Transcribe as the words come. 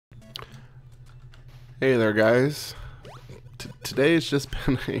Hey there, guys. Today's just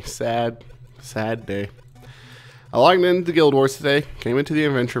been a sad day. I logged into Guild Wars today, came into the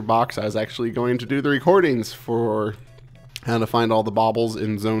adventure box. I was actually going to do the recordings for how to find all the baubles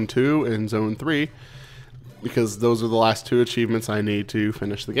in Zone 2 and Zone 3, because those are the last two achievements I need to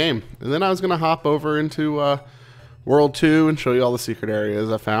finish the game. And then I was going to hop over into World 2 and show you all the secret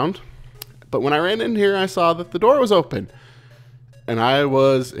areas I found. But when I ran in here, I saw that the door was open. And I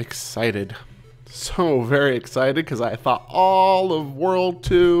was excited. So very excited, because I thought all of World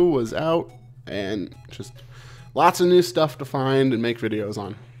 2 was out and just lots of new stuff to find and make videos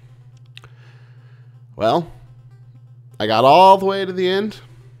on. Well, I got all the way to the end.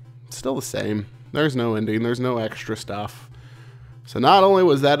 It's still the same. There's no ending. There's no extra stuff. So not only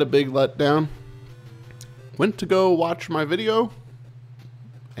was that a big letdown, went to go watch my video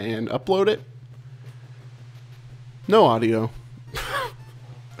and upload it. No audio.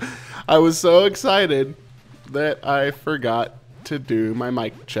 I was so excited that I forgot to do my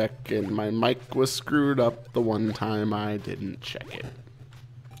mic check, and my mic was screwed up the one time I didn't check it.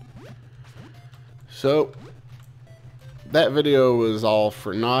 So that video was all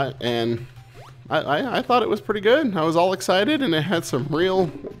for naught, and I thought it was pretty good. I was all excited, and it had some real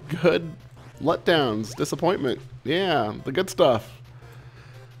good letdowns, disappointment. Yeah, the good stuff.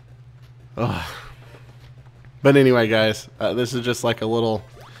 Ugh. But anyway, guys, this is just like a little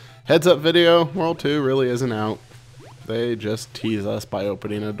heads up video. World 2 really isn't out. They just tease us by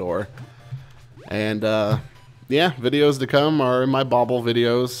opening a door. And yeah, videos to come are in my bauble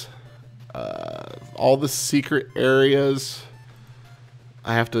videos. All the secret areas.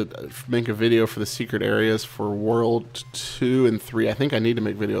 I have to make a video for the secret areas for World 2 and 3. I think I need to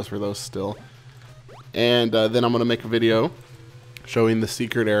make videos for those still. And then I'm going to make a video showing the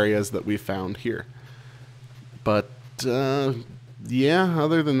secret areas that we found here. But yeah,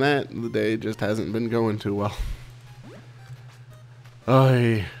 other than that, the day just hasn't been going too well.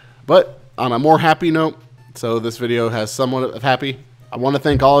 But on a more happy note, so this video has somewhat of happy. I want to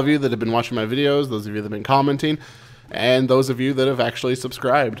thank all of you that have been watching my videos, those of you that have been commenting, and those of you that have actually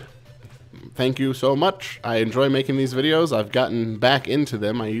subscribed. Thank you so much. I enjoy making these videos. I've gotten back into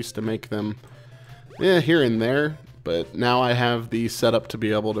them. I used to make them here and there, but now I have the setup to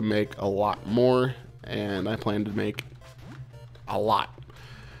be able to make a lot more, and I plan to make a lot.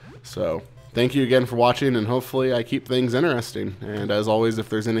 So thank you again for watching, and hopefully I keep things interesting. And as always, if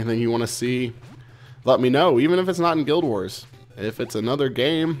there's anything you want to see, let me know, even if it's not in Guild Wars. If it's another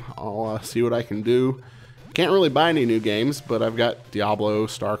game, I'll see what I can do. Can't really buy any new games, but I've got Diablo,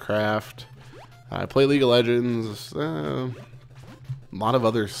 StarCraft, I play League of Legends, a lot of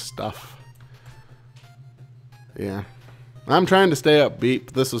other stuff. Yeah, I'm trying to stay upbeat,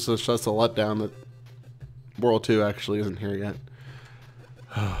 but this was just a letdown that World 2 actually isn't here yet.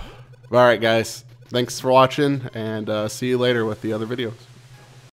 Alright, guys, thanks for watching, and see you later with the other videos.